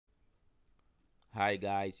Hi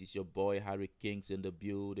guys, it's your boy Harry Kings in the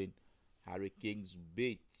building. Harry Kings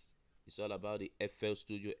Beats. It's all about the FL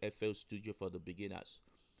Studio, FL Studio for the beginners.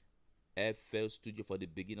 FL Studio for the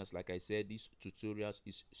beginners. Like I said, this tutorials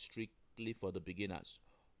is strictly for the beginners.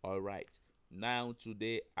 Alright. Now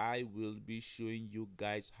today I will be showing you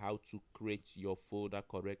guys how to create your folder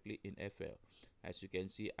correctly in FL. As you can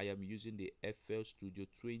see, I am using the FL Studio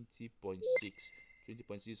 20.6.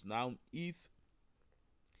 20.6. Now if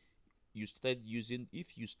you started using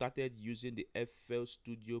the FL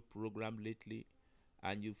Studio program lately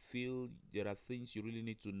and you feel there are things you really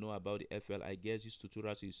need to know about the FL, I guess this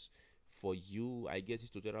tutorial is for you. I guess these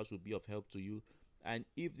tutorials will be of help to you. And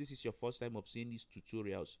if this is your first time of seeing these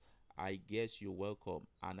tutorials, I guess you're welcome.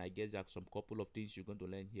 And I guess there are some couple of things you're going to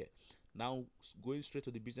learn here. Now, going straight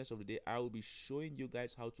to the business of the day, I will be showing you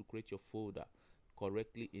guys how to create your folder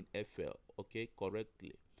correctly in FL. Okay,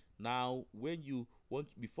 correctly. Now, when you want,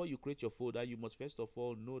 before you create your folder, you must first of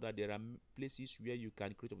all know that there are places where you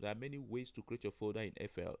can create. There are many ways to create your folder in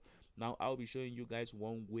FL. Now, I'll be showing you guys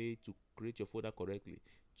one way to create your folder correctly.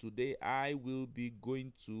 Today, I will be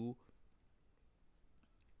going to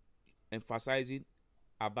emphasizing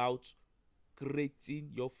about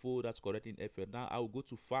creating your folders correctly in FL. Now, I will go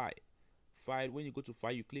to File. File. When you go to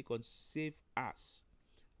File, you click on Save As.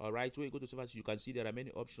 All right, when you go to Save As, you can see there are many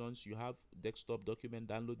options. You have desktop, document,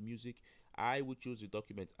 download music. I will choose the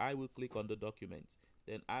document. I will click on the document.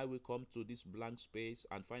 Then I will come to this blank space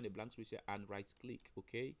and find a blank space here and right click.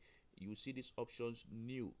 Okay, you see these options,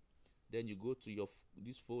 new. Then you go to your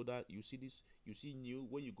this folder. You see this, you see new.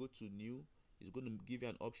 When you go to new, it's going to give you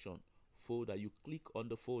an option, folder. You click on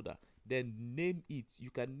the folder, then name it. You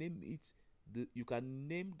can name it, you can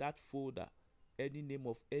name that folder any name,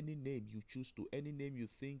 of any name you choose to, any name you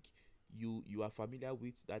think you are familiar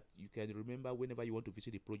with, that you can remember whenever you want to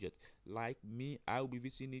visit the project. Like me, I'll be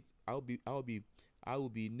visiting it. I will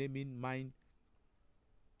be naming mine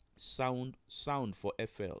sound for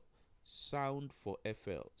FL. Sound for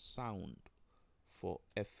FL. Sound for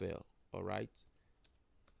FL. All right.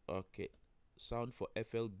 Okay. Sound for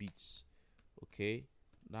FL beats. Okay.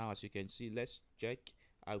 Now, as you can see, let's check.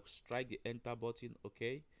 I'll strike the enter button.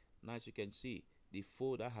 Okay. Now, as you can see, the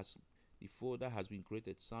folder has been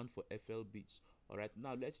created. Sound for FL beats. All right.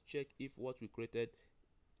 Now, let's check if what we created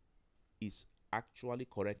is actually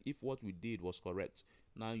correct, if what we did was correct.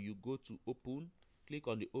 Now, you go to open, click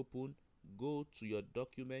on the open, go to your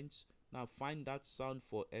documents. Now, find that sound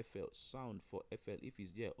for FL. Sound for FL, if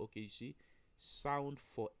it's there. Okay, you see, sound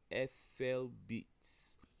for FL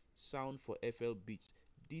beats. Sound for FL beats.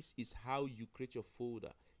 This is how you create your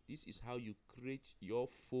folder. This is how you create your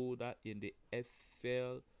folder in the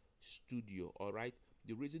FL Studio. All right.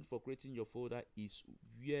 The reason for creating your folder is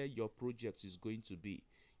where your project is going to be.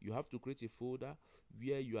 You have to create a folder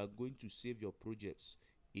where you are going to save your projects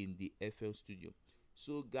in the FL Studio.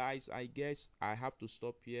 So guys, I guess I have to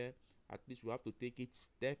stop here. At least we have to take it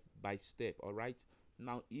step by step. All right.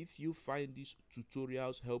 Now, if you find these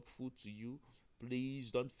tutorials helpful to you,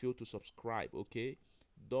 please don't fail to subscribe. Okay,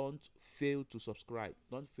 don't fail to subscribe.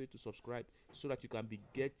 Don't fail to subscribe so that you can be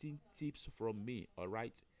getting tips from me. All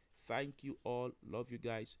right. Thank you all. Love you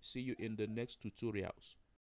guys. See you in the next tutorials.